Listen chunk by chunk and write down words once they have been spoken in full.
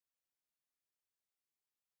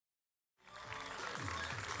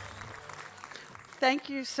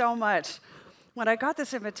Thank you so much. When I got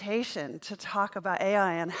this invitation to talk about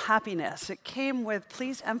AI and happiness, it came with,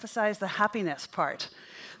 please emphasize the happiness part.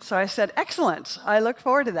 So I said, excellent, I look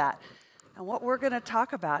forward to that. And what we're going to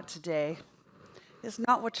talk about today is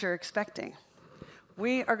not what you're expecting.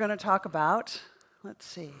 We are going to talk about, let's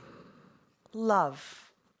see,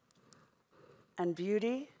 love and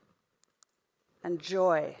beauty and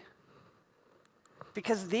joy.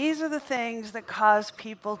 Because these are the things that cause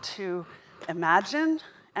people to imagine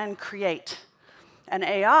and create. And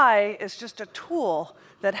AI is just a tool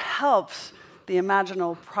that helps the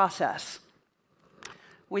imaginal process.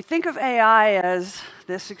 We think of AI as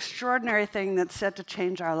this extraordinary thing that's set to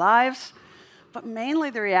change our lives, but mainly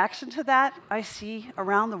the reaction to that I see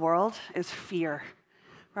around the world is fear,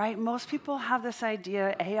 right? Most people have this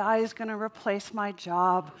idea, AI is going to replace my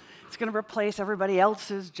job. It's going to replace everybody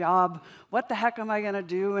else's job. What the heck am I going to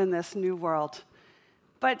do in this new world?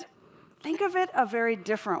 But think of it a very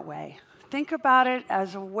different way. Think about it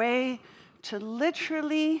as a way to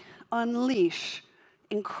literally unleash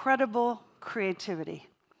incredible creativity.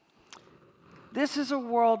 This is a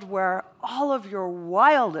world where all of your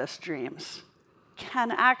wildest dreams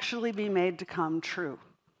can actually be made to come true.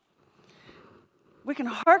 We can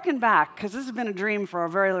hearken back, because this has been a dream for a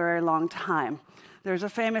very, very long time. There's a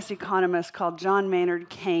famous economist called John Maynard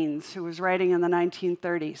Keynes who was writing in the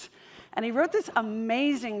 1930s. And he wrote this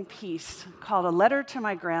amazing piece called A Letter to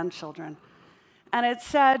My Grandchildren. And it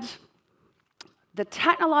said, the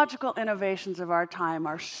technological innovations of our time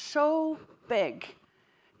are so big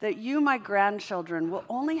that you, my grandchildren, will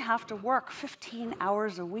only have to work 15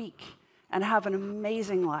 hours a week and have an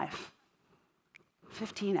amazing life.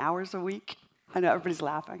 15 hours a week? I know everybody's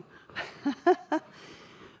laughing.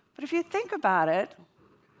 But if you think about it,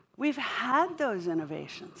 we've had those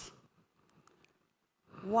innovations.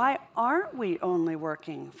 Why aren't we only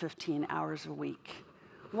working 15 hours a week?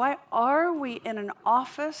 Why are we in an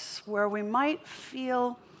office where we might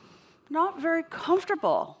feel not very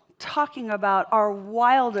comfortable talking about our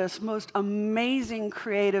wildest, most amazing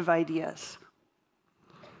creative ideas?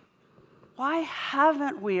 Why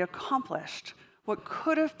haven't we accomplished what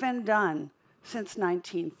could have been done since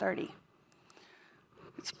 1930?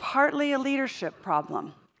 It's partly a leadership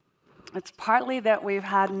problem. It's partly that we've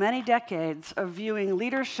had many decades of viewing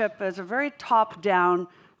leadership as a very top-down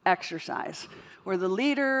exercise, where the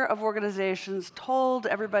leader of organizations told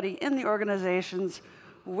everybody in the organizations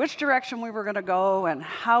which direction we were going to go and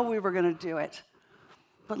how we were going to do it.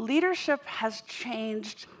 But leadership has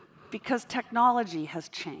changed because technology has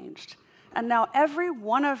changed. And now every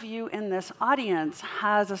one of you in this audience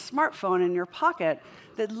has a smartphone in your pocket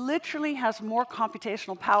that literally has more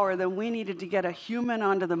computational power than we needed to get a human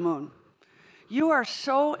onto the moon. You are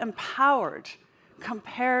so empowered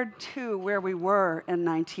compared to where we were in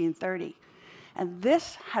 1930. And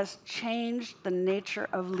this has changed the nature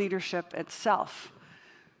of leadership itself.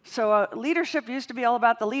 So leadership used to be all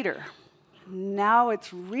about the leader. Now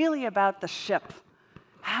it's really about the ship.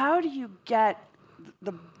 How do you get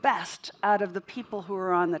the best out of the people who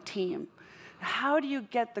are on the team? How do you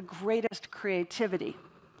get the greatest creativity?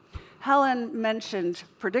 Helen mentioned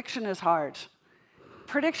prediction is hard.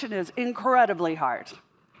 Prediction is incredibly hard.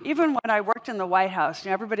 Even when I worked in the White House,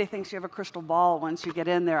 everybody thinks you have a crystal ball once you get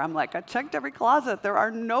in there. I'm like, I checked every closet. There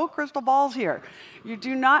are no crystal balls here. You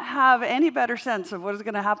do not have any better sense of what is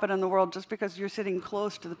going to happen in the world just because you're sitting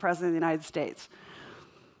close to the President of the United States.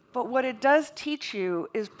 But what it does teach you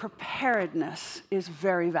is preparedness is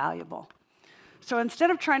very valuable. So instead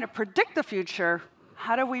of trying to predict the future,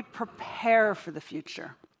 how do we prepare for the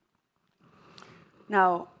future?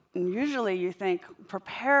 Now, usually you think,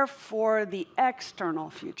 prepare for the external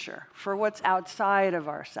future, for what's outside of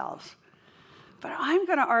ourselves. But I'm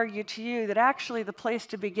going to argue to you that actually the place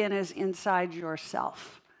to begin is inside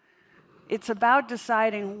yourself. It's about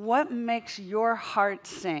deciding what makes your heart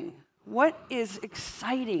sing. What is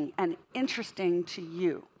exciting and interesting to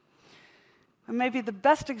you? And maybe the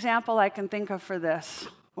best example I can think of for this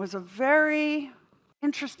was a very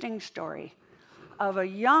interesting story of a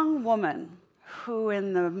young woman who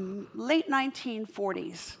in the late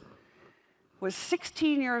 1940s was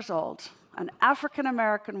 16 years old, an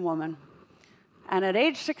African-American woman, and at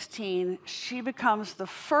age 16, she becomes the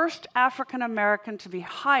first African-American to be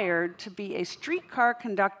hired to be a streetcar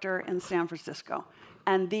conductor in San Francisco,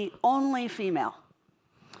 and the only female.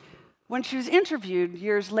 When she was interviewed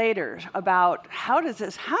years later about how does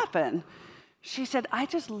this happen, she said, I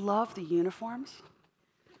just love the uniforms.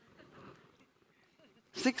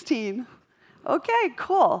 16. Okay,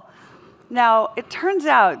 cool. Now, it turns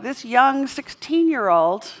out this young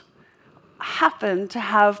 16-year-old happened to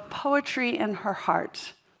have poetry in her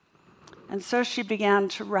heart. And so she began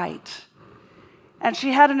to write. And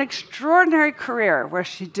she had an extraordinary career where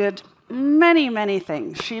she did many, many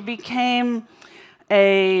things. She became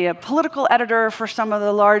a political editor for some of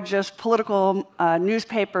the largest political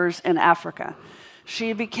newspapers in Africa.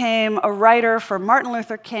 She became a writer for Martin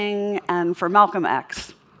Luther King and for Malcolm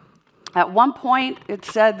X. At one point, it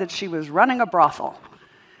said that she was running a brothel.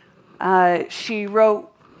 She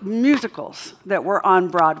wrote musicals that were on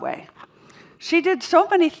Broadway. She did so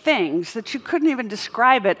many things that you couldn't even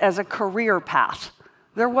describe it as a career path.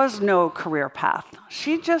 There was no career path.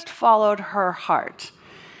 She just followed her heart.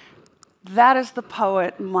 That is the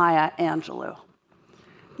poet Maya Angelou.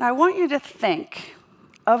 Now, I want you to think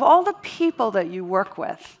of all the people that you work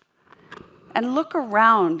with and look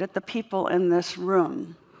around at the people in this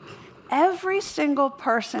room. Every single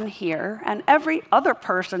person here and every other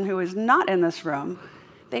person who is not in this room,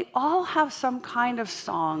 they all have some kind of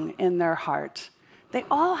song in their heart. They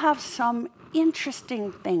all have some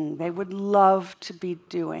interesting thing they would love to be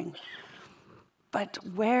doing. But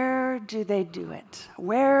where do they do it?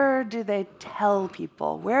 Where do they tell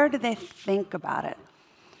people? Where do they think about it?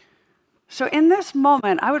 So in this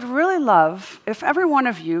moment, I would really love if every one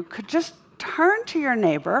of you could just turn to your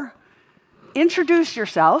neighbor, introduce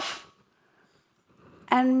yourself,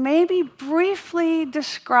 and maybe briefly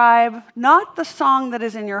describe not the song that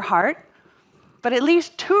is in your heart, but at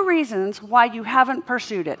least 2 reasons why you haven't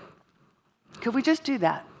pursued it. Could we just do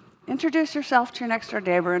that? Introduce yourself to your next door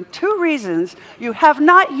neighbor and 2 reasons you have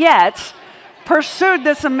not yet pursued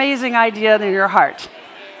this amazing idea in your heart.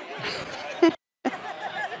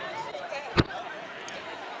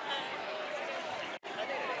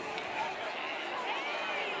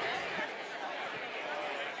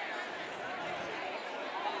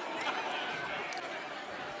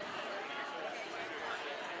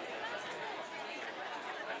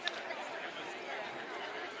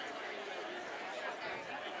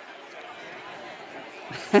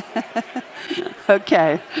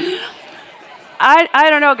 Okay. I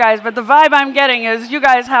don't know, guys, but the vibe I'm getting is you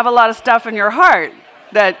guys have a lot of stuff in your heart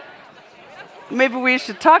that maybe we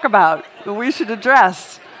should talk about, that we should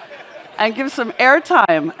address, and give some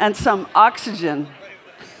airtime and some oxygen.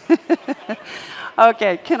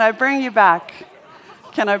 Okay, can I bring you back?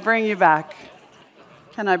 Can I bring you back?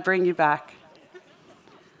 Can I bring you back?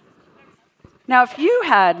 Now, if you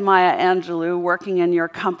had Maya Angelou working in your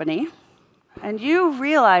company, and you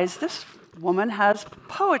realize this woman has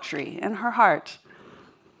poetry in her heart,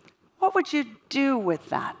 what would you do with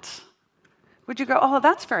that? Would you go, oh,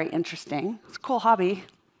 that's very interesting, it's a cool hobby?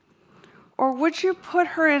 Or would you put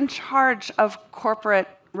her in charge of corporate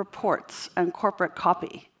reports and corporate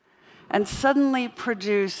copy and suddenly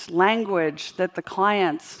produce language that the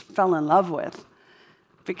clients fell in love with?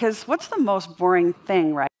 Because what's the most boring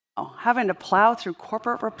thing right now? Having to plow through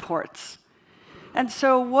corporate reports. And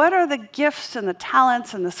so what are the gifts and the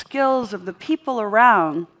talents and the skills of the people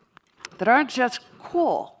around that aren't just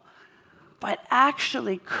cool, but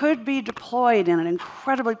actually could be deployed in an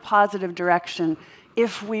incredibly positive direction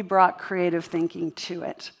if we brought creative thinking to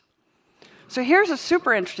it? So here's a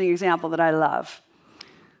super interesting example that I love.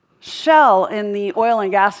 Shell in the oil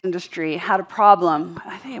and gas industry had a problem,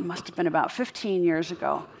 I think it must have been about 15 years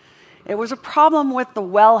ago. It was a problem with the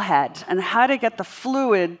wellhead and how to get the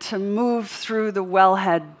fluid to move through the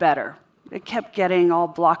wellhead better. It kept getting all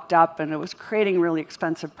blocked up and it was creating really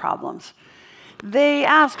expensive problems. They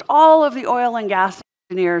asked all of the oil and gas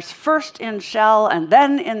engineers, first in Shell and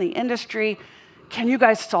then in the industry, can you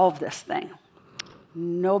guys solve this thing?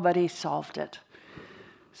 Nobody solved it.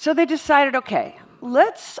 So they decided, okay,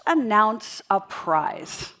 let's announce a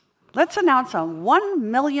prize. Let's announce a $1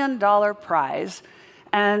 million prize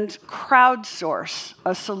and crowdsource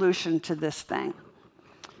a solution to this thing.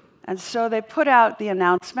 And so they put out the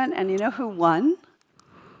announcement, and you know who won?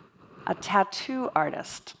 A tattoo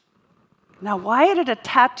artist. Now, why did a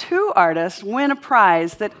tattoo artist win a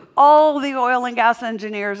prize that all the oil and gas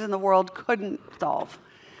engineers in the world couldn't solve?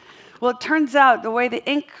 Well, it turns out the way the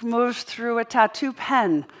ink moves through a tattoo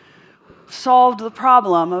pen solved the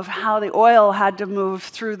problem of how the oil had to move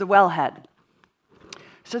through the wellhead.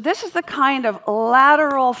 So this is the kind of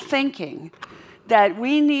lateral thinking that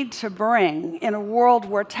we need to bring in a world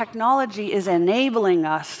where technology is enabling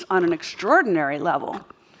us on an extraordinary level.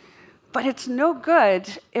 But it's no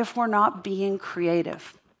good if we're not being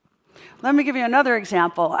creative. Let me give you another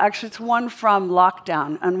example. Actually, it's one from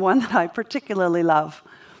lockdown and one that I particularly love.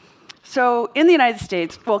 So in the United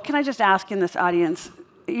States, well, can I just ask in this audience,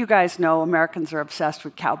 you guys know Americans are obsessed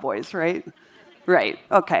with cowboys, right? Right,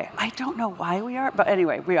 okay. I don't know why we are, but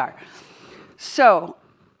anyway, we are. So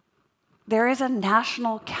there is a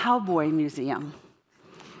National Cowboy Museum.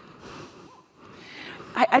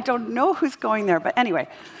 I don't know who's going there, but anyway.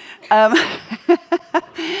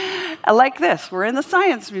 Like this, we're in the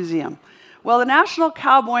Science Museum. Well, the National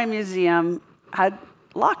Cowboy Museum had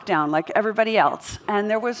lockdown like everybody else, and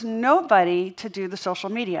there was nobody to do the social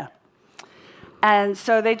media. And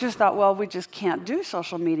so they just thought, well, we just can't do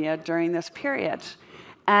social media during this period.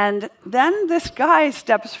 And then this guy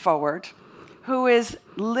steps forward, who is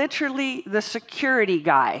literally the security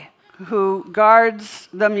guy who guards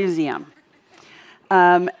the museum.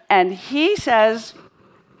 And he says,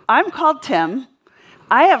 I'm called Tim.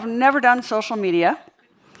 I have never done social media.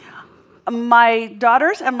 My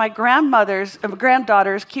daughters and my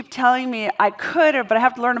granddaughters keep telling me I could, but I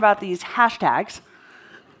have to learn about these hashtags.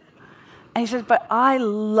 And he says, but I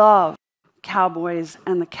love cowboys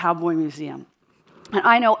and the Cowboy Museum. And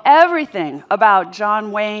I know everything about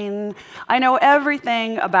John Wayne. I know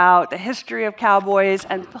everything about the history of cowboys,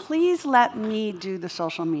 and please let me do the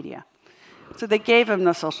social media. So they gave him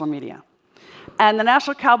the social media. And the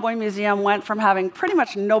National Cowboy Museum went from having pretty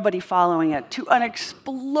much nobody following it to an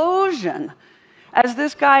explosion as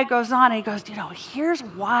this guy goes on and he goes, here's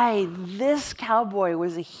why this cowboy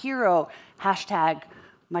was a hero. Hashtag,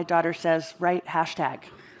 my daughter says, right, hashtag.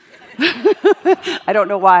 I don't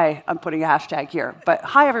know why I'm putting a hashtag here, but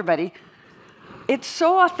hi, everybody. It's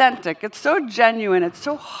so authentic, it's so genuine, it's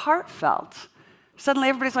so heartfelt. Suddenly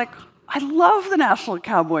everybody's like, I love the National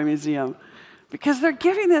Cowboy Museum because they're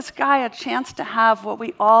giving this guy a chance to have what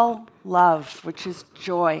we all love, which is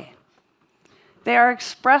joy. They are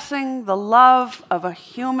expressing the love of a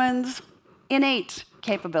human's innate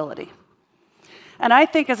capability. And I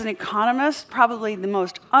think as an economist, probably the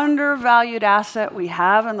most undervalued asset we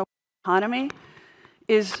have in the economy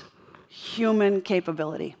is human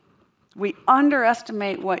capability. We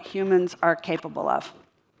underestimate what humans are capable of.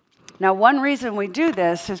 Now, one reason we do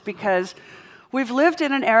this is because we've lived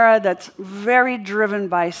in an era that's very driven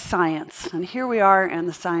by science. And here we are in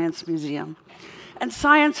the Science Museum. And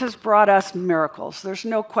science has brought us miracles. There's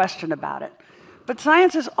no question about it. But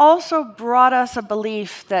science has also brought us a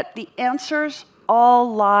belief that the answers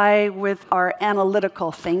all lie with our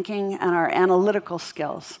analytical thinking and our analytical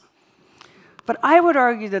skills. But I would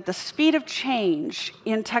argue that the speed of change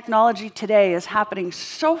in technology today is happening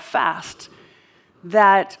so fast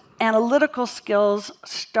that analytical skills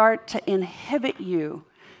start to inhibit you,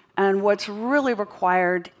 and what's really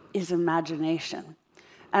required is imagination.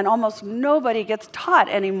 And almost nobody gets taught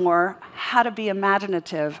anymore how to be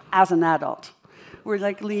imaginative as an adult. We're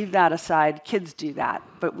like, leave that aside, kids do that,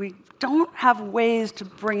 but we don't have ways to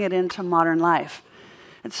bring it into modern life.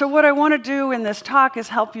 And so what I want to do in this talk is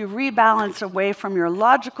help you rebalance away from your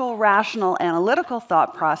logical, rational, analytical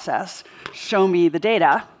thought process, show me the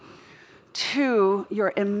data, to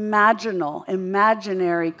your imaginary,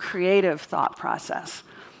 creative thought process.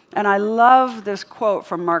 And I love this quote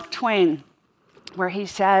from Mark Twain, where he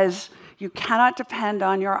says, you cannot depend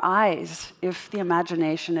on your eyes if the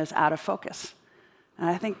imagination is out of focus. And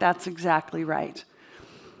I think that's exactly right.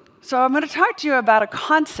 So I'm going to talk to you about a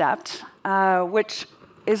concept, which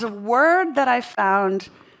is a word that I found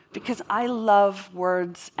because I love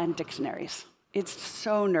words and dictionaries. It's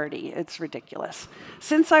so nerdy, it's ridiculous.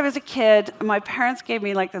 Since I was a kid, my parents gave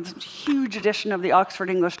me like this huge edition of the Oxford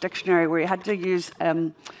English Dictionary where you had to use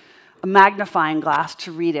a magnifying glass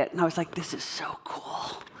to read it. And I was like, this is so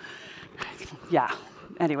cool. Yeah,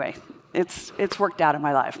 anyway, it's worked out in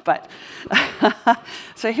my life. But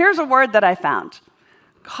so here's a word that I found.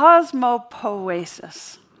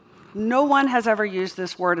 Cosmopoesis. No one has ever used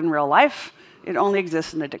this word in real life. It only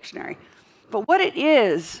exists in the dictionary. But what it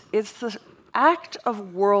is, it's the act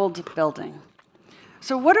of world building.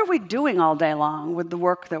 So what are we doing all day long with the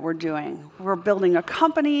work that we're doing? We're building a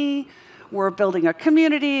company, we're building a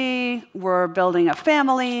community, we're building a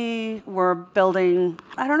family, we're building,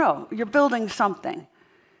 I don't know, you're building something.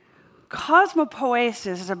 Cosmopoesis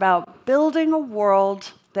is about building a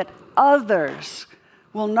world that others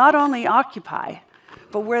will not only occupy,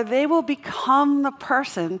 but where they will become the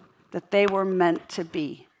person that they were meant to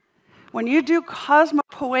be. When you do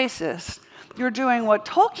cosmopoesis, you're doing what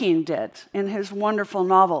Tolkien did in his wonderful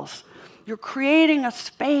novels. You're creating a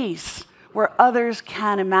space where others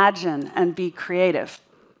can imagine and be creative.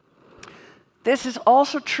 This is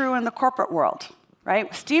also true in the corporate world,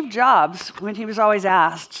 right? Steve Jobs, when he was always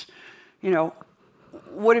asked,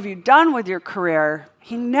 what have you done with your career?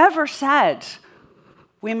 He never said,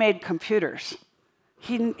 we made computers.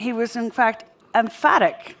 He was, in fact,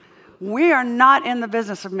 emphatic. We are not in the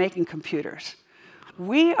business of making computers.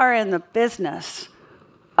 We are in the business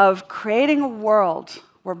of creating a world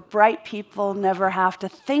where bright people never have to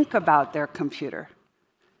think about their computer.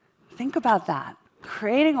 Think about that.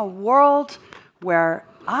 Creating a world where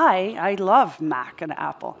I love Mac and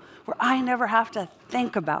Apple, where I never have to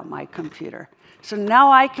think about my computer. So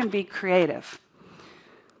now I can be creative.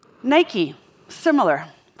 Nike, similar,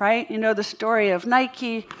 right? You know the story of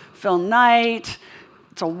Nike, Phil Knight.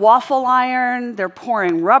 It's a waffle iron. They're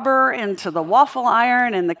pouring rubber into the waffle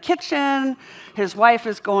iron in the kitchen. His wife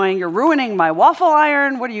is going, "You're ruining my waffle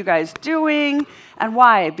iron. What are you guys doing?" And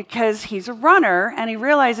why? Because he's a runner, and he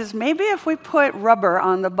realizes maybe if we put rubber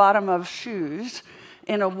on the bottom of shoes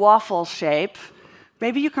in a waffle shape,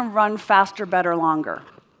 maybe you can run faster, better, longer.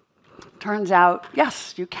 Turns out,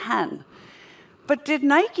 yes, you can. But did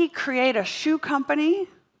Nike create a shoe company?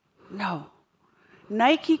 No.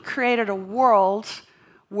 Nike created a world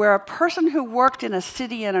where a person who worked in a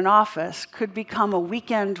city in an office could become a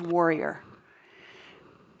weekend warrior.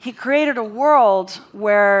 He created a world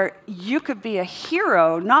where you could be a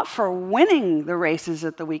hero, not for winning the races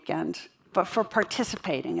at the weekend, but for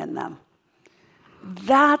participating in them.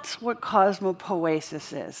 That's what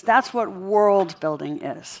cosmopoesis is. That's what world building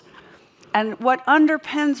is. And what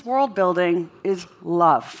underpins world building is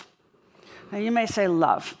love. Now, you may say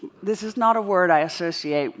love. This is not a word I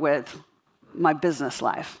associate with my business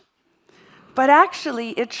life. But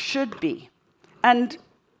actually, it should be. And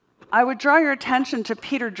I would draw your attention to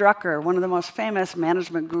Peter Drucker, one of the most famous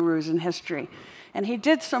management gurus in history. And he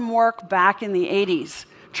did some work back in the 80s,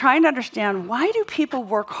 trying to understand why do people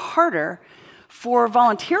work harder for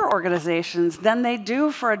volunteer organizations than they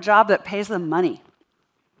do for a job that pays them money?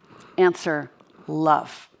 Answer,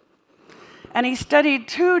 love. And he studied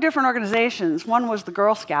 2 different organizations. One was the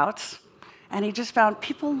Girl Scouts, and he just found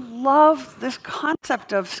people love this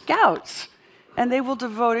concept of scouts, and they will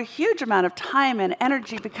devote a huge amount of time and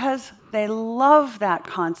energy because they love that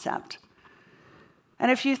concept. And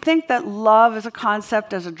if you think that love as a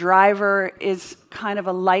concept, as a driver, is kind of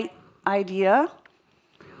a light idea,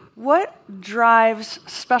 what drives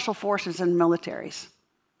special forces and militaries?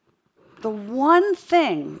 The one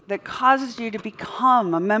thing that causes you to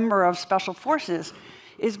become a member of special forces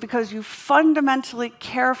is because you fundamentally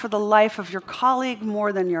care for the life of your colleague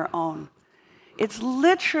more than your own. It's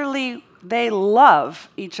literally they love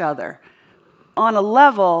each other on a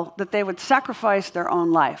level that they would sacrifice their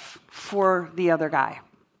own life for the other guy.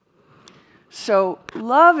 So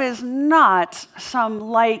love is not some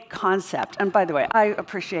light concept. And by the way, I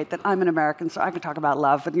appreciate that I'm an American, so I can talk about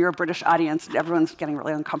love, and you're a British audience, and everyone's getting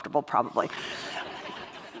really uncomfortable probably.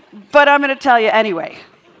 But I'm going to tell you anyway.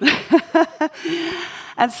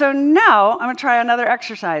 And so now I'm going to try another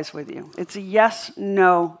exercise with you. It's a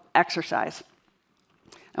yes-no exercise.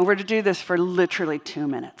 And we're to do this for literally 2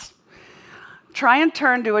 minutes. Try and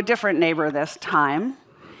turn to a different neighbor this time,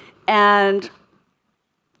 and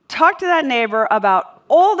talk to that neighbor about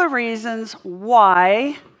all the reasons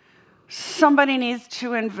why somebody needs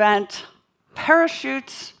to invent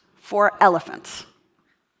parachutes for elephants.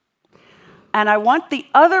 And I want the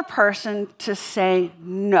other person to say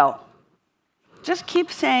no. Just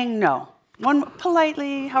keep saying no. One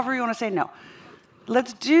politely, however you want to say no.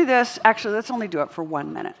 Let's do this. Actually, let's only do it for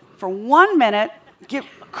 1 minute. For 1 minute, give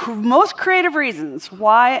most creative reasons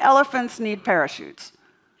why elephants need parachutes.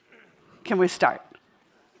 Can we start?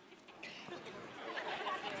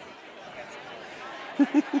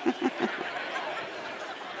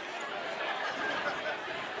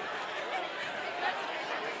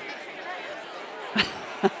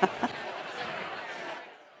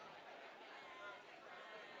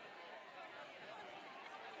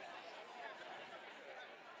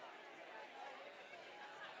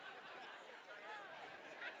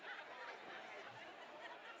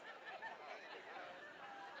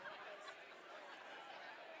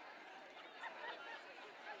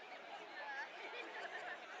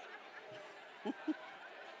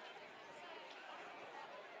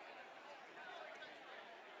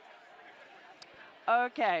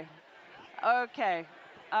 Okay. Okay.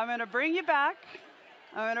 I'm going to bring you back.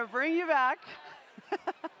 I'm going to bring you back.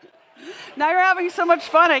 Now you're having so much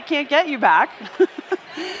fun, I can't get you back.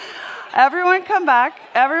 Everyone come back.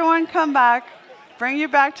 Everyone come back. Bring you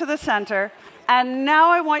back to the center. And now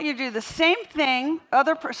I want you to do the same thing,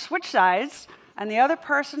 switch sides, and the other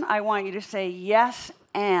person, I want you to say yes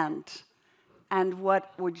and. And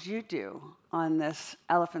what would you do on this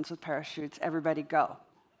elephants with parachutes? Everybody go.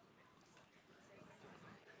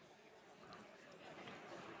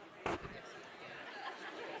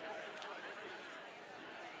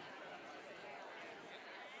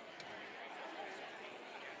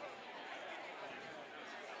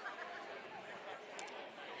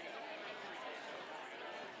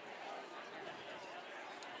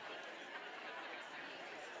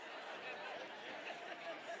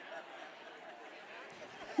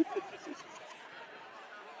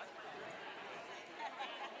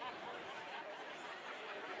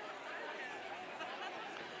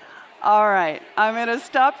 All right, I'm going to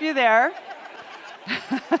stop you there.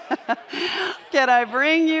 Can I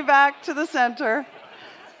bring you back to the center?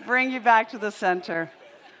 Bring you back to the center.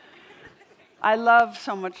 I love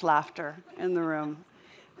so much laughter in the room.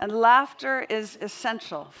 And laughter is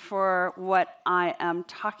essential for what I am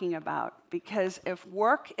talking about, because if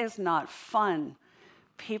work is not fun,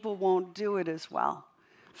 people won't do it as well.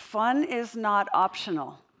 Fun is not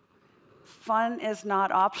optional. Fun is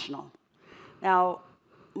not optional. Now,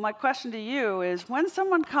 my question to you is, when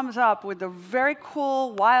someone comes up with a very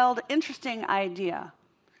cool, wild, interesting idea,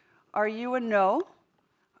 are you a no,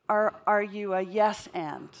 or are you a yes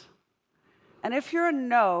and? And if you're a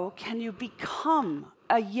no, can you become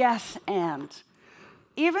a yes and?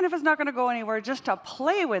 Even if it's not going to go anywhere, just to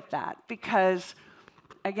play with that. Because,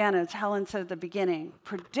 again, as Helen said at the beginning,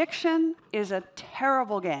 prediction is a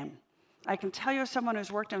terrible game. I can tell you as someone who's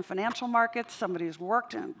worked in financial markets, somebody who's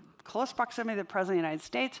worked in close proximity to the President of the United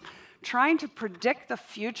States, trying to predict the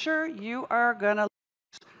future, you are going to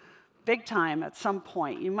lose big time at some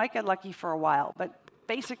point. You might get lucky for a while, but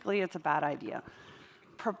basically it's a bad idea.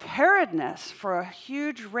 Preparedness for a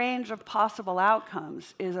huge range of possible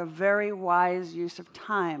outcomes is a very wise use of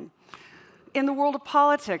time. In the world of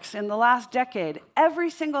politics, in the last decade,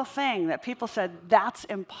 every single thing that people said, that's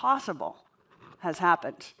impossible, has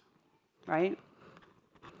happened, right?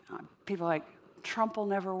 People like, Trump will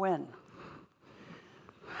never win.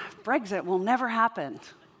 Brexit will never happen.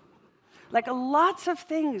 Like, lots of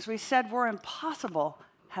things we said were impossible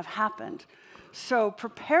have happened. So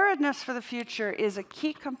preparedness for the future is a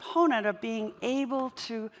key component of being able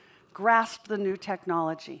to grasp the new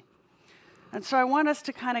technology. And so I want us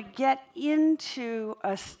to kind of get into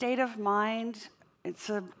a state of mind. It's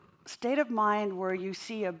a state of mind where you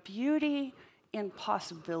see a beauty in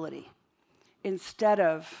possibility instead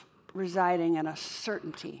of residing in a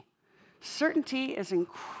certainty. Certainty is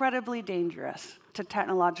incredibly dangerous to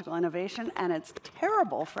technological innovation, and it's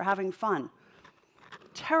terrible for having fun.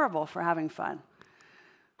 Terrible for having fun.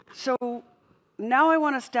 So now I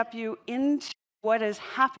want to step you into what is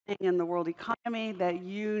happening in the world economy that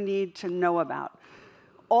you need to know about.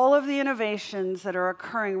 All of the innovations that are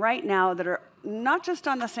occurring right now that are not just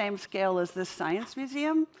on the same scale as this science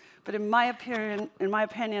museum, but in my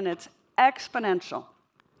opinion, it's exponential.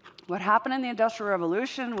 What happened in the Industrial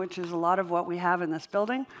Revolution, which is a lot of what we have in this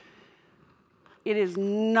building, it is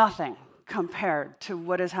nothing compared to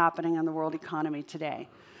what is happening in the world economy today.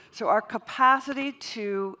 So our capacity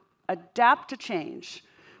to adapt to change,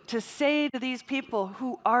 to say to these people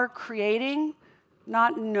who are creating,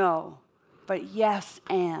 not no, but yes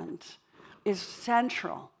and, is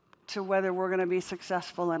central to whether we're going to be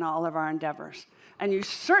successful in all of our endeavors. And you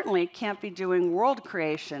certainly can't be doing world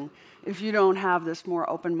creation if you don't have this more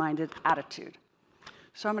open-minded attitude.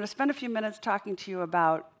 So I'm going to spend a few minutes talking to you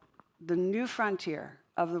about the new frontier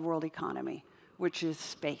of the world economy, which is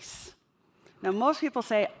space. Now, most people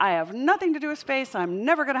say, I have nothing to do with space. I'm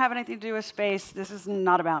never going to have anything to do with space. This is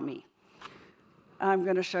not about me. I'm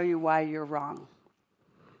going to show you why you're wrong.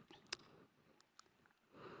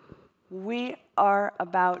 We are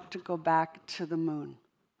about to go back to the moon.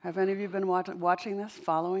 Have any of you been watching this,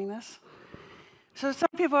 following this? So some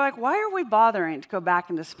people are like, why are we bothering to go back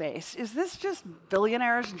into space? Is this just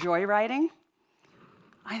billionaires joyriding?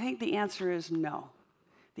 I think the answer is no.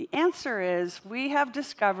 The answer is we have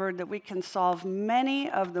discovered that we can solve many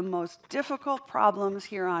of the most difficult problems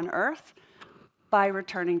here on Earth by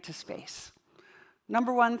returning to space.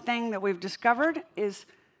 Number one thing that we've discovered is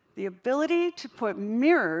the ability to put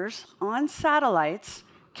mirrors on satellites,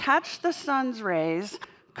 catch the sun's rays,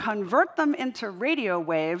 convert them into radio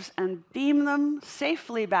waves, and beam them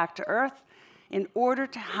safely back to Earth in order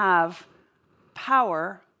to have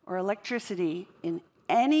power or electricity in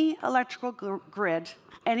any electrical grid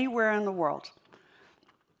anywhere in the world.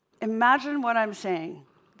 Imagine what I'm saying.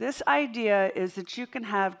 This idea is that you can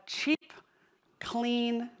have cheap,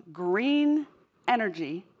 clean, green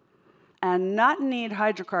energy and not need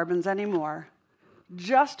hydrocarbons anymore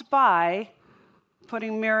just by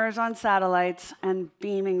putting mirrors on satellites and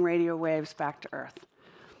beaming radio waves back to Earth.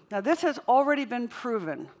 Now, this has already been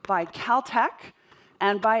proven by Caltech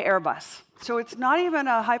and by Airbus. So it's not even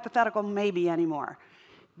a hypothetical maybe anymore.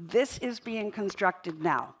 This is being constructed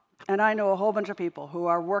now. And I know a whole bunch of people who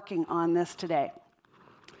are working on this today.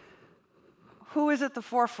 Who is at the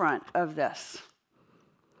forefront of this?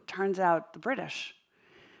 Turns out the British.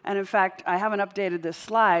 And in fact, I haven't updated this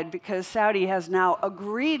slide because Saudi has now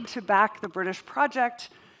agreed to back the British project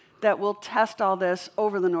that will test all this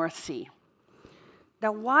over the North Sea.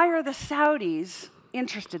 Now, why are the Saudis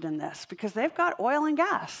interested in this? Because they've got oil and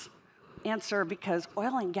gas. answer because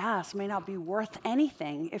oil and gas may not be worth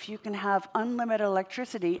anything if you can have unlimited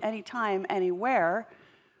electricity anytime, anywhere,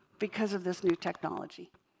 because of this new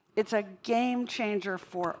technology. It's a game changer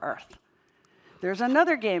for Earth. There's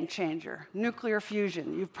another game changer, nuclear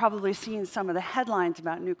fusion. You've probably seen some of the headlines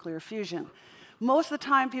about nuclear fusion. Most of the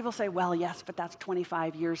time, people say, well, yes, but that's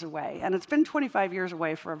 25 years away. And it's been 25 years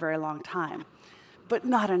away for a very long time, but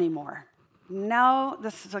not anymore. Now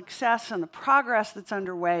the success and the progress that's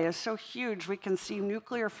underway is so huge, we can see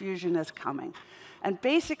nuclear fusion is coming. And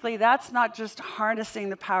basically, that's not just harnessing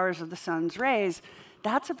the powers of the sun's rays,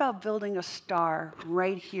 that's about building a star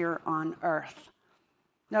right here on Earth.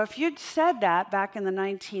 Now, if you'd said that back in the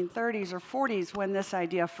 1930s or 40s when this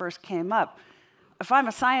idea first came up, if I'm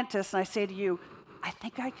a scientist and I say to you, I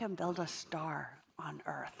think I can build a star on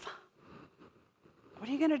Earth, what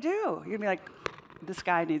are you going to do? You're going to be like, this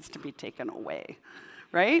guy needs to be taken away,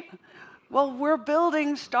 right? Well, we're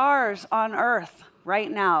building stars on Earth right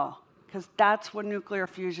now, because that's what nuclear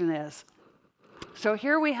fusion is. So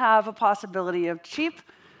here we have a possibility of cheap,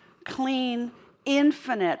 clean,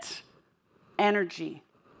 infinite energy.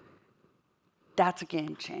 That's a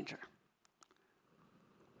game changer.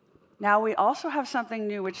 Now we also have something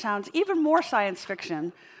new which sounds even more science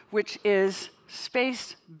fiction, which is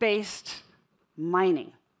space-based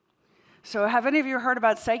mining. So have any of you heard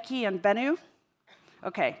about Psyche and Bennu?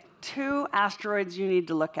 Okay, 2 asteroids you need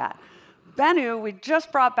to look at. Bennu, we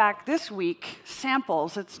just brought back this week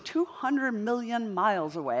samples. It's 200 million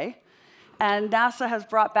miles away. And NASA has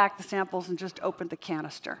brought back the samples and just opened the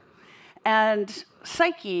canister. And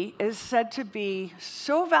Psyche is said to be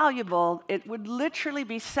so valuable, it would literally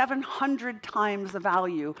be 700 times the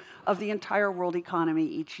value of the entire world economy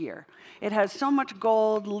each year. It has so much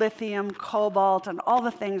gold, lithium, cobalt, and all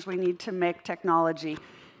the things we need to make technology.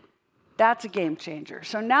 That's a game changer.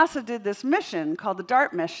 So NASA did this mission called the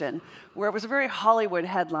DART mission, where it was a very Hollywood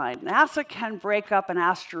headline. NASA can break up an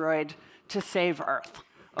asteroid to save Earth.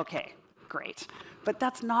 Okay, great. But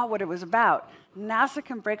that's not what it was about. NASA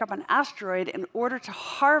can break up an asteroid in order to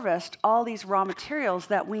harvest all these raw materials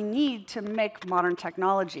that we need to make modern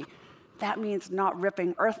technology. That means not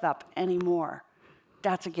ripping Earth up anymore.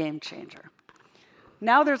 That's a game changer.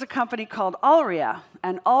 Now there's a company called Alria,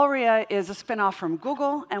 and Alria is a spinoff from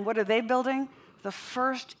Google, and what are they building? The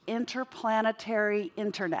first interplanetary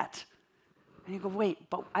internet. And you go, wait,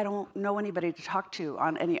 but I don't know anybody to talk to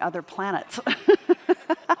on any other planets.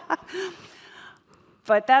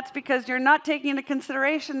 But that's because you're not taking into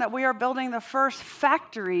consideration that we are building the first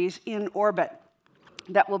factories in orbit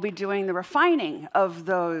that will be doing the refining of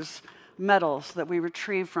those metals that we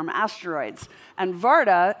retrieve from asteroids. And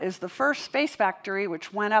Varda is the first space factory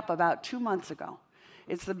which went up about 2 months ago.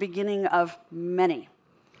 It's the beginning of many.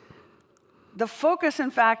 The focus,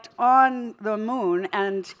 in fact, on the moon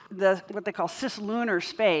and what they call cislunar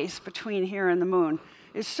space between here and the moon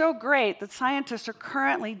is so great that scientists are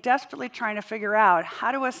currently desperately trying to figure out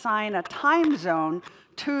how to assign a time zone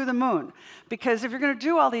to the moon. Because if you're going to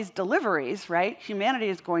do all these deliveries, right, humanity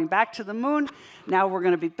is going back to the moon. Now we're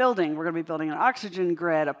going to be building an oxygen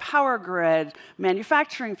grid, a power grid,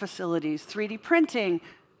 manufacturing facilities, 3D printing.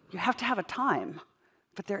 You have to have a time,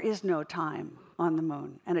 but there is no time on the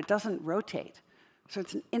moon, and it doesn't rotate. So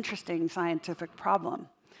it's an interesting scientific problem.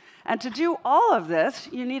 And to do all of this,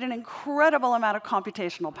 you need an incredible amount of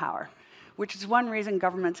computational power, which is one reason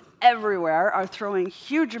governments everywhere are throwing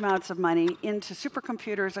huge amounts of money into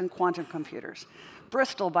supercomputers and quantum computers.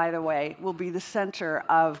 Bristol, by the way, will be the center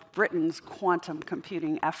of Britain's quantum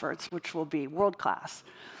computing efforts, which will be world-class.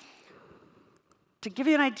 To give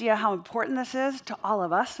you an idea how important this is to all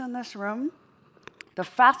of us in this room, the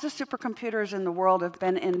fastest supercomputers in the world have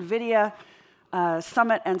been NVIDIA,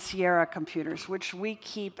 Summit and Sierra computers, which we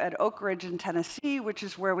keep at Oak Ridge in Tennessee, which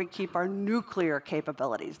is where we keep our nuclear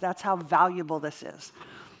capabilities. That's how valuable this is.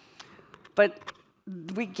 But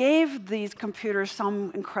we gave these computers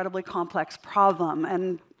some incredibly complex problem,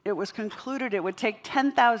 and it was concluded it would take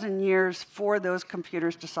 10,000 years for those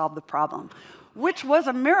computers to solve the problem, which was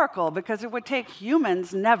a miracle because it would take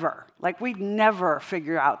humans never. Like, we'd never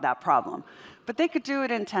figure out that problem. But they could do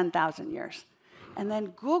it in 10,000 years. And then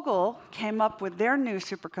Google came up with their new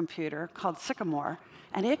supercomputer called Sycamore,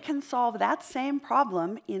 and it can solve that same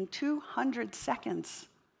problem in 200 seconds.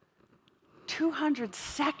 200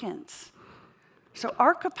 seconds. So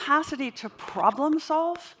our capacity to problem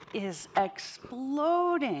solve is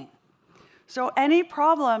exploding. So any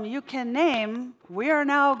problem you can name, we are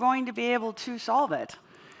now going to be able to solve it.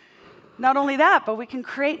 Not only that, but we can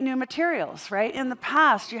create new materials, right? In the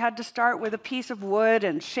past, you had to start with a piece of wood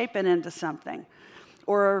and shape it into something.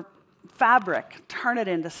 Or fabric, turn it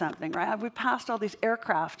into something, right? We passed all these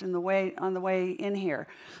aircraft on the way in here.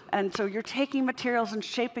 And so you're taking materials and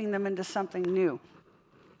shaping them into something new.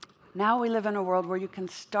 Now we live in a world where you can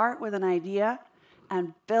start with an idea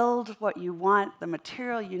and build what you want, the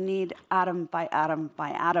material you need, atom by atom by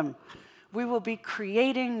atom. We will be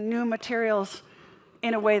creating new materials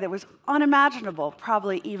in a way that was unimaginable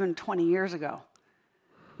probably even 20 years ago.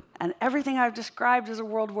 And everything I've described is a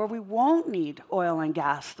world where we won't need oil and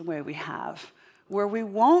gas the way we have, where we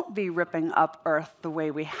won't be ripping up Earth the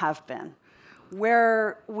way we have been,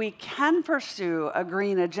 where we can pursue a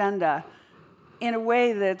green agenda in a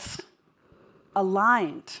way that's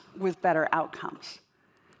aligned with better outcomes.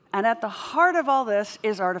 And at the heart of all this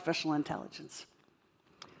is artificial intelligence.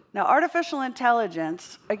 Now, artificial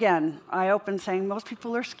intelligence, again, I open saying most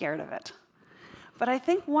people are scared of it. But I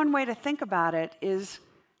think one way to think about it is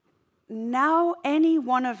now any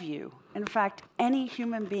one of you, in fact, any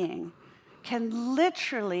human being, can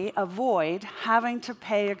literally avoid having to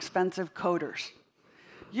pay expensive coders.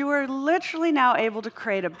 You are literally now able to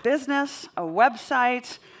create a business, a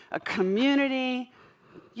website, a community.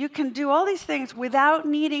 You can do all these things without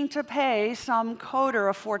needing to pay some coder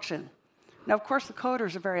a fortune. Now, of course, the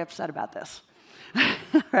coders are very upset about this,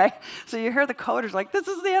 right? So you hear the coders like, this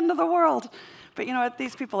is the end of the world. But you know what?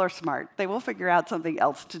 These people are smart. They will figure out something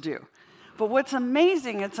else to do. But what's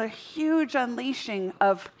amazing, it's a huge unleashing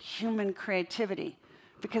of human creativity,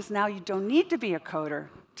 because now you don't need to be a coder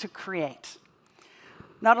to create.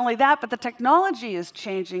 Not only that, but the technology is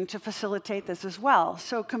changing to facilitate this as well.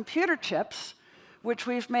 So computer chips, which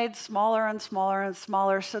we've made smaller and smaller and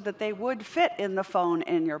smaller so that they would fit in the phone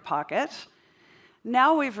in your pocket,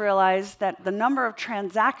 now we've realized that the number of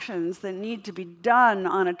transactions that need to be done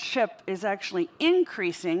on a chip is actually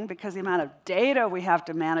increasing because the amount of data we have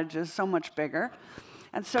to manage is so much bigger.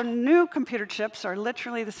 And so new computer chips are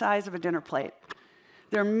literally the size of a dinner plate.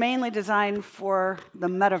 They're mainly designed for the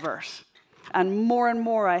metaverse. And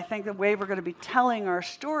more, I think the way we're going to be telling our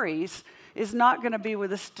stories is not going to be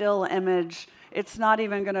with a still image. It's not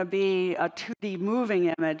even going to be a 2D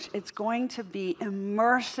moving image. It's going to be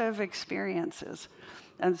immersive experiences.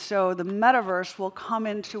 And so the metaverse will come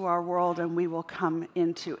into our world and we will come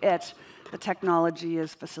into it. The technology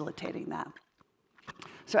is facilitating that.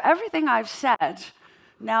 So everything I've said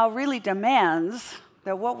now really demands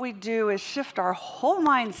that what we do is shift our whole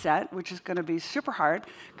mindset, which is going to be super hard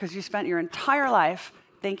because you spent your entire life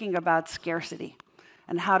thinking about scarcity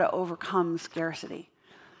and how to overcome scarcity.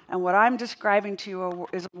 And what I'm describing to you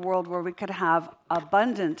is a world where we could have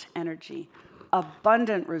abundant energy,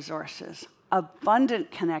 abundant resources,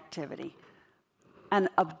 abundant connectivity, an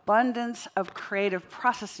abundance of creative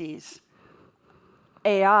processes,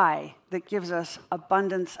 AI that gives us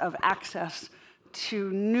abundance of access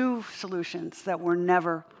to new solutions that were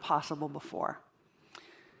never possible before.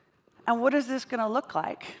 And what is this going to look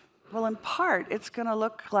like? Well, in part, it's going to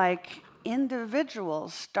look like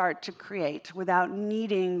individuals start to create without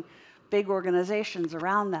needing big organizations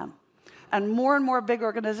around them. And more big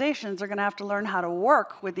organizations are going to have to learn how to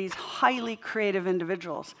work with these highly creative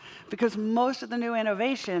individuals, because most of the new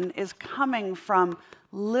innovation is coming from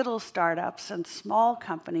little startups and small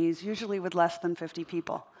companies, usually with less than 50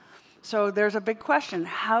 people. So there's a big question.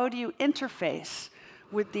 How do you interface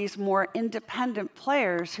with these more independent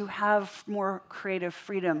players who have more creative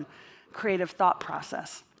freedom, creative thought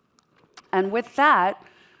process? And with that,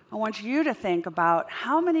 I want you to think about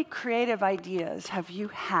how many creative ideas have you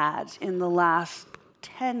had in the last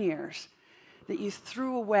 10 years that you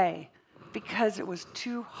threw away because it was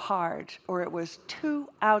too hard or it was too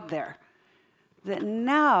out there, that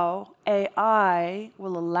now AI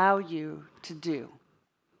will allow you to do.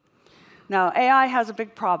 Now, AI has a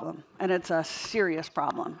big problem, and it's a serious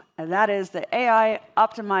problem, and that is that AI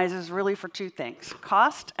optimizes really for two things: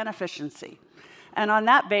 cost and efficiency. And on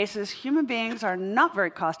that basis, human beings are not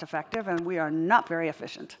very cost effective, and we are not very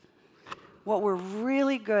efficient. What we're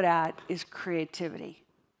really good at is creativity.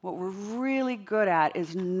 What we're really good at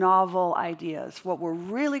is novel ideas. What we're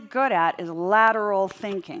really good at is lateral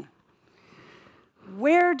thinking.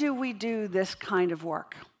 Where do we do this kind of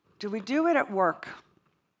work? Do we do it at work?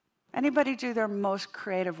 Anybody do their most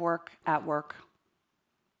creative work at work?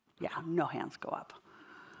 Yeah, no hands go up.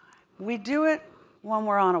 We do it when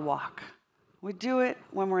we're on a walk. We do it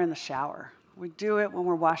when we're in the shower. We do it when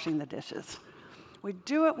we're washing the dishes. We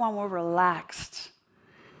do it when we're relaxed.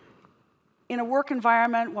 In a work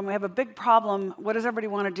environment, when we have a big problem, what does everybody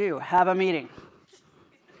want to do? Have a meeting.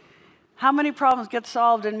 How many problems get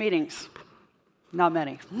solved in meetings? Not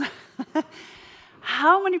many.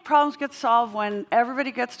 How many problems get solved when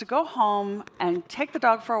everybody gets to go home and take the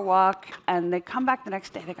dog for a walk, and they come back the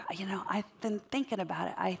next day, they go, you know, I've been thinking about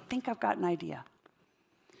it. I think I've got an idea.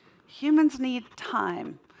 Humans need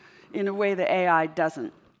time in a way that AI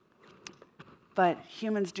doesn't. But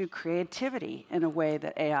humans do creativity in a way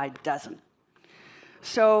that AI doesn't.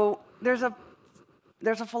 So there's a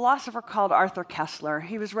philosopher called Arthur Koestler.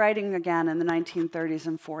 He was writing again in the 1930s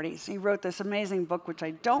and 40s. He wrote this amazing book, which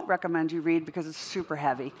I don't recommend you read because it's super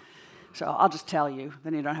heavy. So I'll just tell you,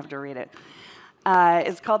 then you don't have to read it.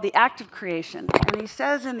 It's called The Act of Creation. And he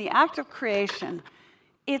says in The Act of Creation,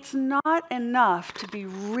 it's not enough to be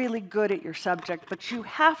really good at your subject, but you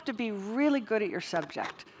have to be really good at your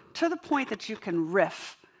subject to the point that you can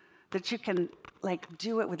riff, that you can like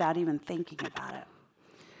do it without even thinking about it.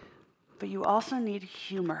 But you also need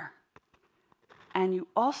humor. And you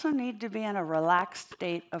also need to be in a relaxed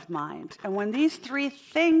state of mind. And when these three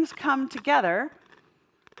things come together,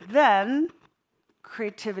 then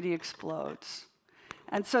creativity explodes.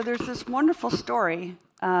 And so there's this wonderful story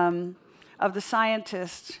of the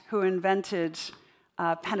scientist who invented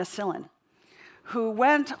penicillin, who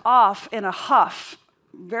went off in a huff,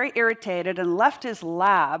 very irritated, and left his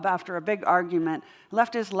lab after a big argument,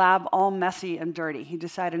 left his lab all messy and dirty. He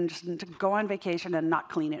decided just to go on vacation and not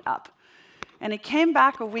clean it up. And he came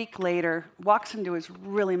back a week later, walks into his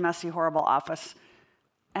really messy, horrible office,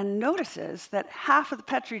 and notices that half of the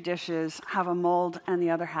Petri dishes have a mold and the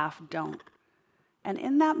other half don't. And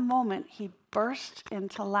in that moment, he burst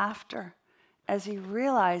into laughter as he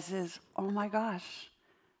realizes, oh my gosh,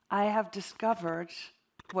 I have discovered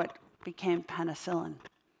what became penicillin.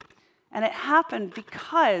 And it happened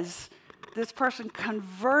because this person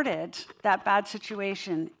converted that bad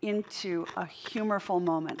situation into a humorful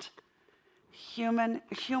moment.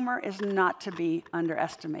 Humor is not to be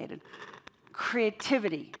underestimated.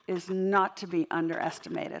 Creativity is not to be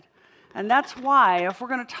underestimated. And that's why, if we're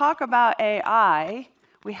going to talk about AI,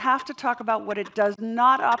 we have to talk about what it does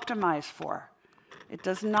not optimize for. It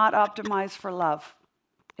does not optimize for love.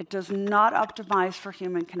 It does not optimize for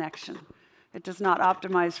human connection. It does not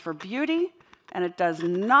optimize for beauty, and it does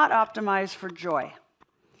not optimize for joy.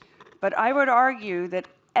 But I would argue that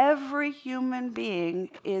every human being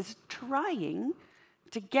is trying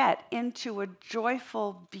to get into a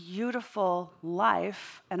joyful, beautiful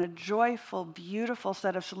life and a joyful, beautiful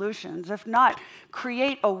set of solutions. If not,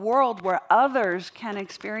 create a world where others can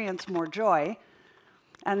experience more joy.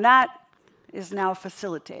 And that is now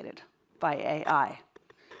facilitated by AI.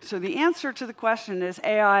 So the answer to the question, is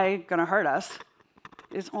AI going to hurt us,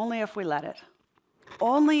 is only if we let it.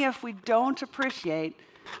 Only if we don't appreciate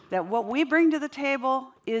that what we bring to the table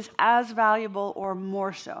is as valuable or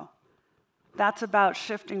more so. That's about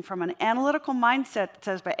shifting from an analytical mindset that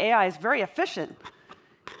says, but AI is very efficient.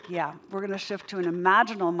 Yeah, we're going to shift to an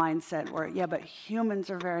imaginal mindset where, yeah, but humans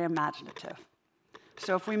are very imaginative.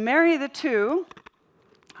 So if we marry the two,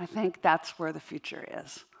 I think that's where the future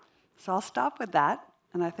is. So I'll stop with that.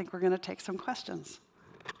 And I think we're going to take some questions.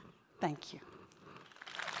 Thank you.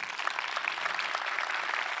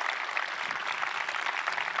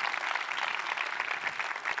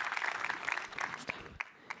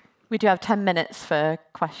 We do have 10 minutes for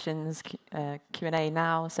questions, Q&A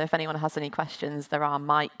now. So if anyone has any questions, there are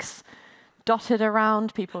mics dotted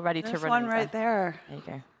around, people ready to run. There's one right there. There you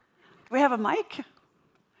go. Do we have a mic?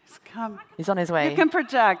 He's come. He's on his way. You can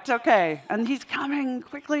project, okay. And he's coming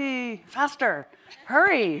quickly, faster.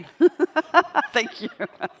 Hurry. Thank you.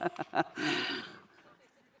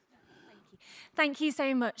 Thank you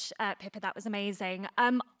so much, Pippa. That was amazing.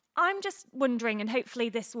 I'm just wondering, and hopefully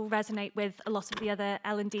this will resonate with a lot of the other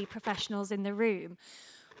L&D professionals in the room,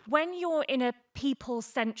 when you're in a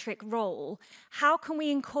people-centric role, how can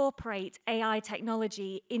we incorporate AI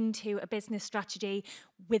technology into a business strategy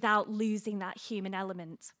without losing that human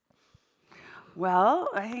element? Well,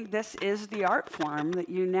 I think this is the art form that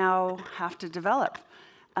you now have to develop.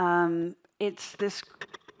 It's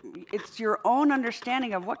your own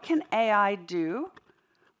understanding of what can AI do,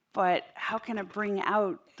 but how can it bring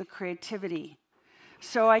out the creativity?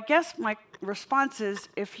 So I guess my response is,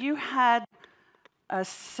 if you had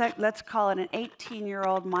let's call it an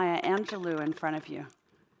 18-year-old Maya Angelou in front of you,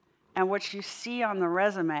 and what you see on the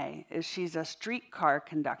resume is she's a streetcar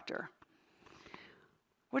conductor,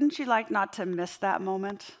 wouldn't you like not to miss that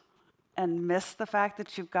moment and miss the fact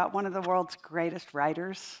that you've got one of the world's greatest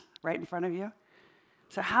writers right in front of you?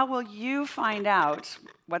 So how will you find out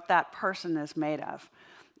what that person is made of?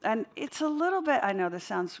 And it's a little bit, I know this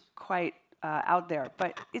sounds quite out there,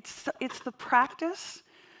 but it's the practice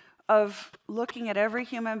of looking at every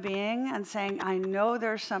human being and saying, I know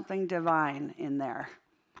there's something divine in there.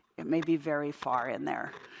 It may be very far in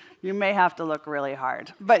there. You may have to look really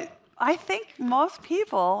hard. But I think most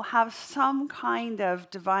people have some kind of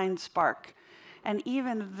divine spark, and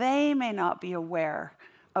even they may not be aware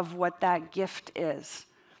of what that gift is.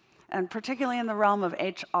 And particularly in the realm of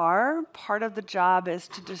HR, part of the job is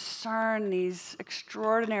to discern these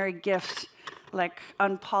extraordinary gifts like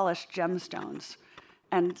unpolished gemstones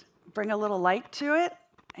and bring a little light to it.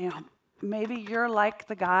 Maybe you're like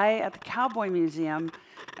the guy at the Cowboy Museum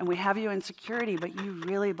and we have you in security, but you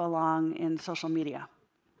really belong in social media.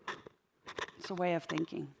 It's a way of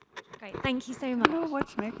thinking. Great, thank you so much. I don't know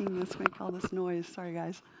what's making this make all this noise. Sorry,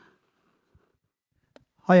 guys.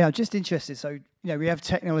 Hi, I'm just interested. So, we have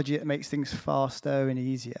technology that makes things faster and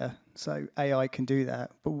easier. So AI can do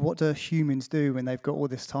that. But what do humans do when they've got all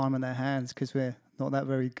this time on their hands? Because we're not that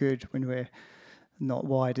very good when we're not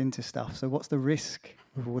wired into stuff. So what's the risk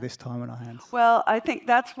with all this time on our hands? Well, I think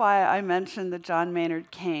that's why I mentioned the John Maynard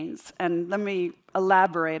Keynes. And let me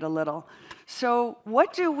elaborate a little. So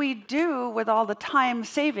what do we do with all the time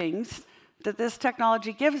savings that this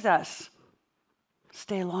technology gives us?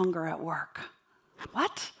 Stay longer at work.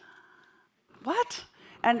 What? What?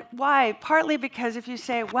 And why? Partly because if you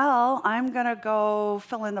say, well, I'm going to go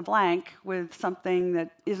fill in the blank with something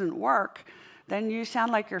that isn't work, then you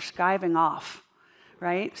sound like you're skiving off,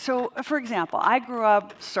 right? So, for example, I grew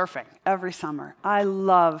up surfing every summer. I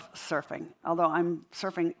love surfing, although I'm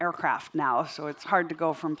surfing aircraft now, so it's hard to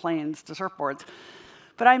go from planes to surfboards.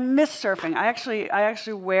 But I miss surfing. I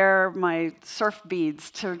actually wear my surf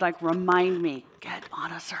beads to remind me, get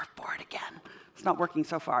on a surfboard again. It's not working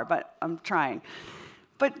so far, but I'm trying.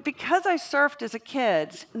 But because I surfed as a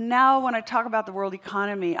kid, now when I talk about the world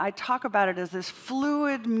economy, I talk about it as this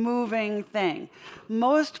fluid, moving thing.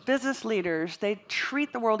 Most business leaders, they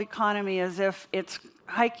treat the world economy as if it's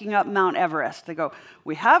hiking up Mount Everest. They go,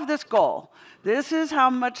 we have this goal. This is how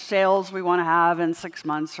much sales we want to have in 6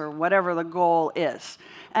 months or whatever the goal is.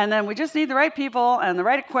 And then we just need the right people and the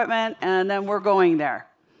right equipment, and then we're going there.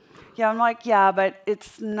 Yeah, I'm like, yeah, but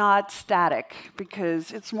it's not static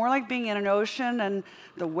because it's more like being in an ocean and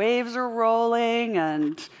the waves are rolling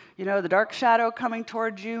and, the dark shadow coming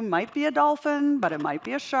towards you might be a dolphin, but it might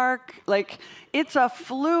be a shark. It's a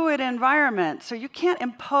fluid environment, so you can't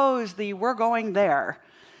impose the we're going there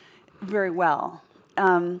very well.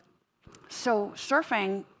 So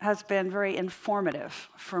surfing has been very informative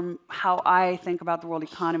from how I think about the world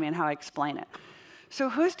economy and how I explain it. So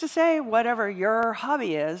who's to say whatever your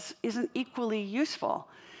hobby isn't equally useful?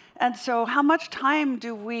 And so how much time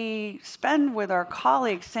do we spend with our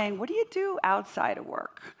colleagues saying, what do you do outside of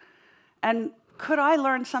work? And could I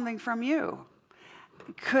learn something from you?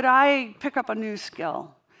 Could I pick up a new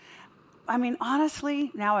skill? I mean,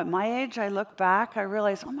 honestly, now at my age, I look back, I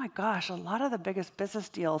realize, oh my gosh, a lot of the biggest business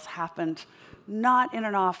deals happened not in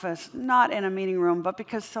an office, not in a meeting room, but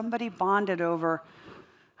because somebody bonded over,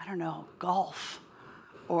 I don't know, golf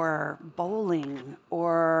or bowling,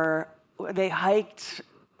 or they hiked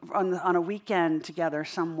on a weekend together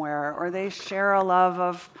somewhere, or they share a love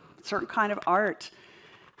of a certain kind of art.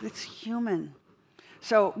 It's human.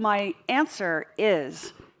 So my answer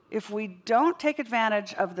is, if we don't take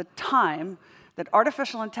advantage of the time that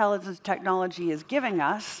artificial intelligence technology is giving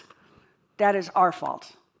us, that is our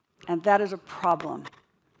fault, and that is a problem.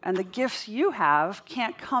 And the gifts you have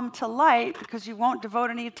can't come to light because you won't devote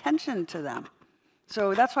any attention to them.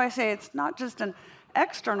 So that's why I say it's not just an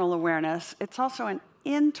external awareness, it's also an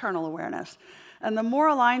internal awareness. And the more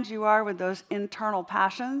aligned you are with those internal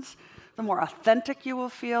passions, the more authentic you will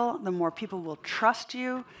feel, the more people will trust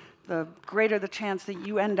you, the greater the chance that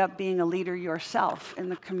you end up being a leader yourself in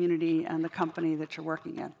the community and the company that you're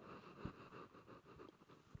working in.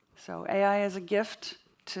 So AI is a gift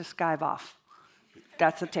to skive off.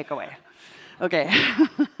 That's the takeaway. Okay.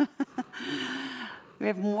 We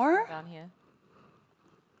have more? Down here.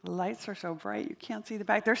 The lights are so bright, you can't see the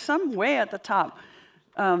back. There's some way at the top.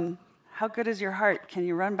 How good is your heart? Can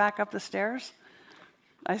you run back up the stairs?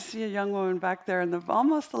 I see a young woman back there in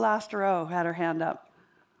almost the last row had her hand up.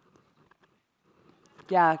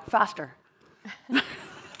 Yeah, faster.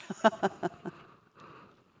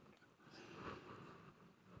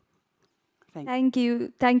 Thank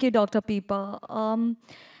you, Dr. Pippa.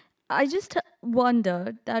 I just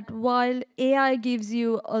wondered that while AI gives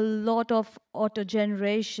you a lot of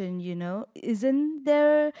auto-generation, isn't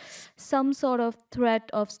there some sort of threat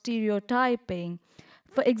of stereotyping?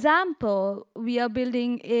 For example, we are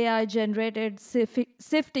building AI-generated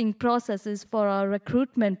sifting processes for our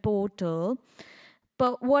recruitment portal,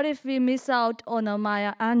 but what if we miss out on a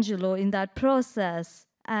Maya Angelou in that process?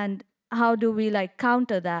 And how do we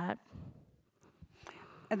counter that?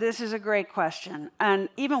 This is a great question. And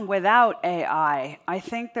even without AI, I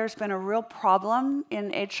think there's been a real problem in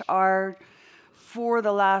HR for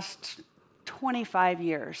the last 25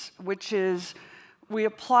 years, which is we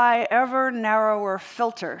apply ever narrower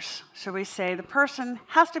filters. So we say the person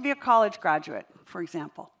has to be a college graduate, for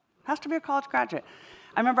example. Has to be a college graduate.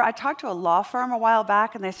 I remember I talked to a law firm a while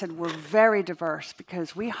back, and they said, we're very diverse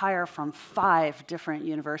because we hire from 5 different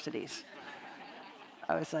universities.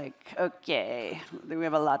 I was like, okay, we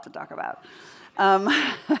have a lot to talk about.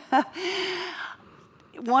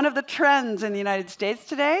 One of the trends in the United States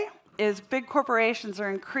today is big corporations are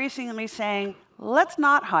increasingly saying, let's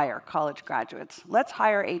not hire college graduates. Let's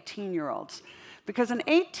hire 18-year-olds. Because an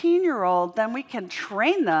 18-year-old, then we can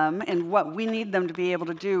train them in what we need them to be able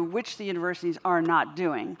to do, which the universities are not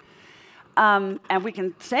doing. And we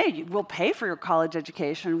can say, we'll pay for your college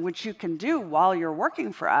education, which you can do while you're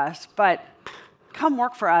working for us, but come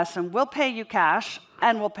work for us, and we'll pay you cash,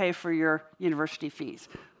 and we'll pay for your university fees.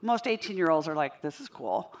 Most 18-year-olds are like, this is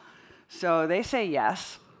cool. So they say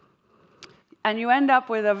yes. And you end up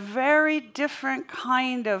with a very different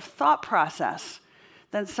kind of thought process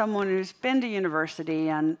than someone who's been to university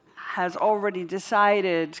and has already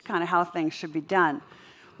decided kind of how things should be done.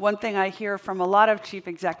 One thing I hear from a lot of chief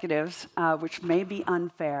executives, which may be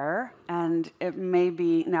unfair, and it may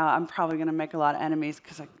be, now I'm probably going to make a lot of enemies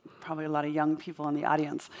because probably a lot of young people in the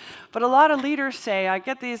audience, but a lot of leaders say, I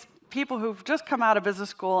get these people who've just come out of business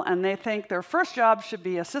school and they think their first job should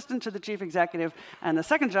be assistant to the chief executive and the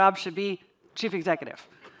second job should be chief executive.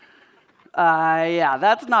 Yeah,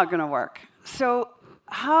 that's not going to work. So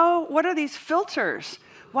what are these filters?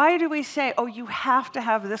 Why do we say, oh, you have to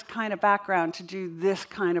have this kind of background to do this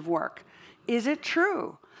kind of work? Is it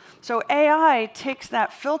true? So AI takes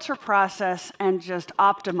that filter process and just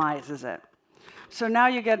optimizes it. So now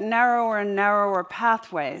you get narrower and narrower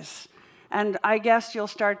pathways. And I guess you'll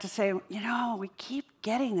start to say, we keep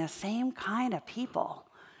getting the same kind of people,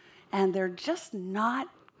 and they're just not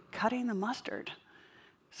cutting the mustard.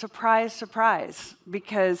 Surprise, surprise,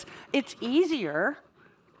 because it's easier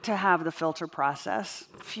to have the filter process,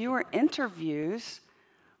 fewer interviews,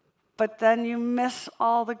 but then you miss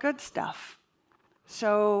all the good stuff.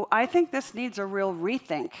 So I think this needs a real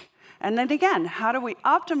rethink. And then again, how do we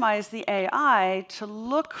optimize the AI to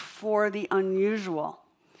look for the unusual?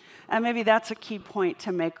 And maybe that's a key point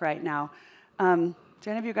to make right now. Do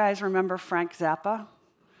any of you guys remember Frank Zappa,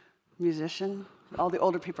 musician? All the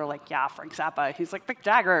older people are like, yeah, Frank Zappa. He's like Mick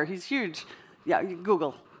Jagger. He's huge. Yeah,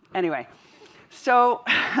 Google. Anyway. So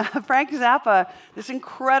Frank Zappa, this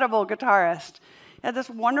incredible guitarist, had this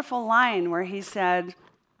wonderful line where he said,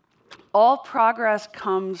 all progress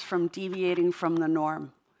comes from deviating from the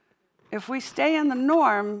norm. If we stay in the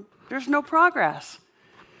norm, there's no progress.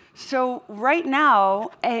 So right now,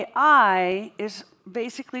 AI is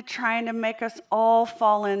basically trying to make us all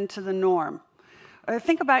fall into the norm.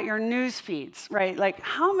 Think about your news feeds, right? Like,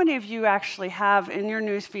 how many of you actually have in your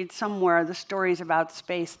news feed somewhere the stories about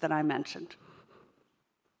space that I mentioned?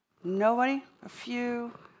 Nobody? A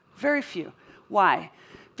few? Very few. Why?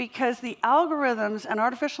 Because the algorithms and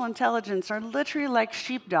artificial intelligence are literally like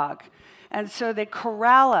sheepdog. And so they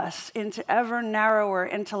corral us into ever narrower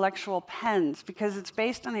intellectual pens because it's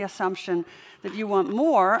based on the assumption that you want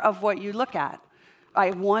more of what you look at.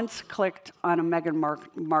 I once clicked on a Meghan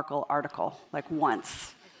Markle article, like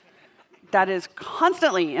once. That is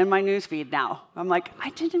constantly in my newsfeed now. I'm like,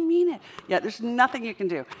 I didn't mean it. Yeah, there's nothing you can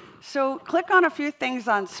do. So click on a few things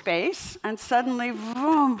on space, and suddenly,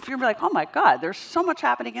 vroom, you're like, oh my God, there's so much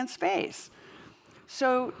happening in space.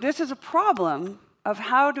 So this is a problem of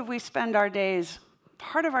how do we spend our days.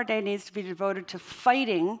 Part of our day needs to be devoted to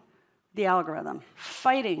fighting the algorithm,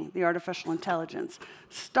 fighting the artificial intelligence,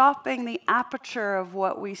 stopping the aperture of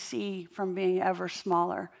what we see from being ever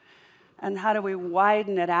smaller, and how do we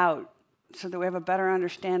widen it out so that we have a better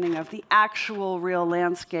understanding of the actual real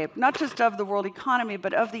landscape, not just of the world economy,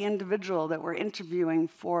 but of the individual that we're interviewing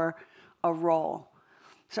for a role.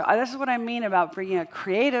 So this is what I mean about bringing a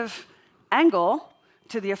creative angle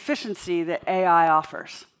to the efficiency that AI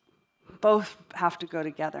offers. Both have to go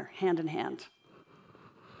together, hand in hand.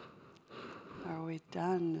 Are we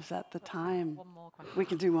done? Is that the time? One more question. We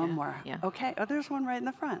can do one more. Yeah. Okay. Oh, there's one right in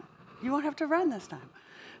the front. You won't have to run this time.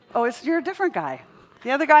 Oh, you're a different guy.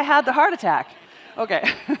 The other guy had the heart attack. Okay.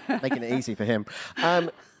 Making it easy for him.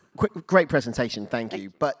 Great presentation, thank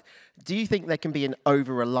you. But do you think there can be an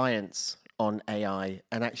over-reliance on AI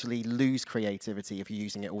and actually lose creativity if you're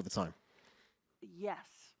using it all the time? Yes.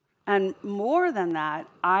 And more than that,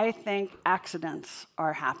 I think accidents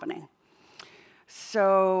are happening.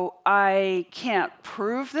 So I can't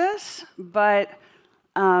prove this, but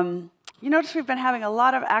You notice we've been having a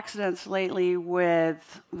lot of accidents lately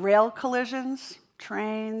with rail collisions,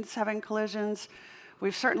 trains having collisions.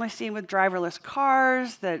 We've certainly seen with driverless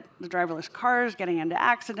cars that the driverless cars getting into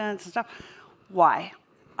accidents and stuff. Why?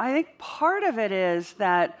 I think part of it is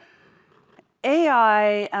that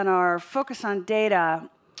AI and our focus on data,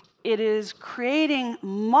 it is creating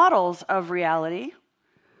models of reality,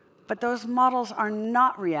 but those models are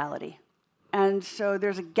not reality. And so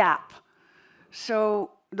there's a gap.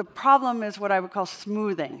 So the problem is what I would call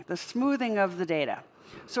smoothing, the smoothing of the data.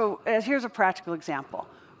 So here's a practical example.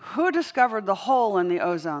 Who discovered the hole in the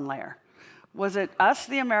ozone layer? Was it us,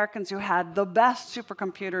 the Americans, who had the best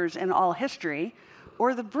supercomputers in all history,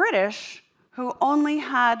 or the British, who only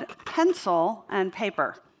had pencil and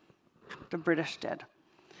paper? The British did.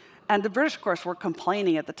 And the British, of course, were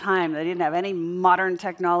complaining at the time. They didn't have any modern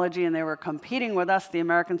technology, and they were competing with us, the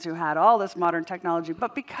Americans, who had all this modern technology.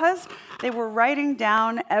 But because they were writing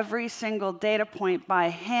down every single data point by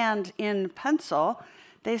hand in pencil,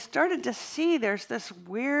 they started to see there's this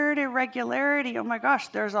weird irregularity. Oh my gosh,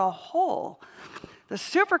 there's a hole. The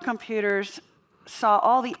supercomputers saw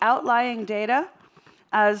all the outlying data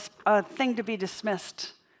as a thing to be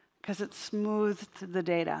dismissed because it smoothed the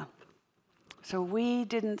data. So we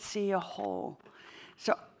didn't see a hole.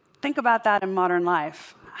 So think about that in modern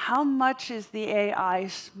life. How much is the AI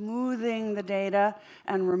smoothing the data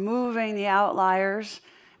and removing the outliers?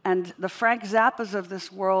 And the Frank Zappas of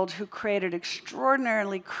this world, who created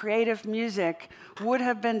extraordinarily creative music, would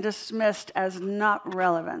have been dismissed as not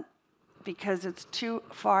relevant because it's too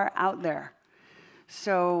far out there.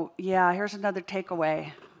 So yeah, here's another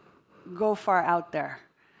takeaway. Go far out there.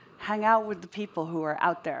 Hang out with the people who are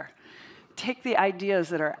out there. Take the ideas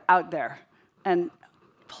that are out there and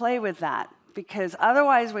play with that, because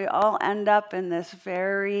otherwise we all end up in this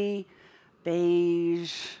very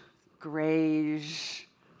beige, grayish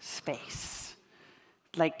space.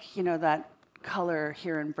 Like, you know, that color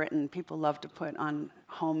here in Britain people love to put on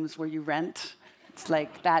homes where you rent. It's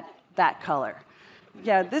like that color.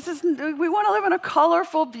 Yeah, we want to live in a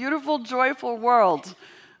colorful, beautiful, joyful world,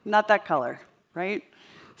 not that color, right?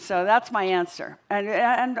 So that's my answer.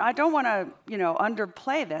 And I don't want to,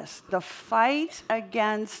 underplay this. The fight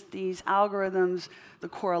against these algorithms, the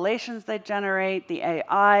correlations they generate, the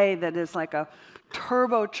AI that is like a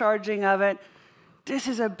turbocharging of it, this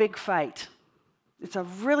is a big fight. It's a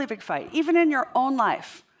really big fight. Even in your own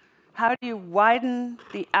life, how do you widen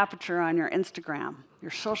the aperture on your Instagram,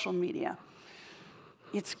 your social media?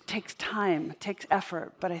 It takes time, it takes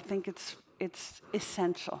effort, but I think it's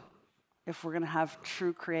essential if we're going to have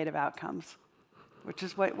true creative outcomes, which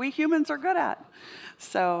is what we humans are good at.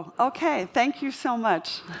 So, okay, thank you so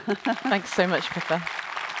much. Thanks so much, Pippa.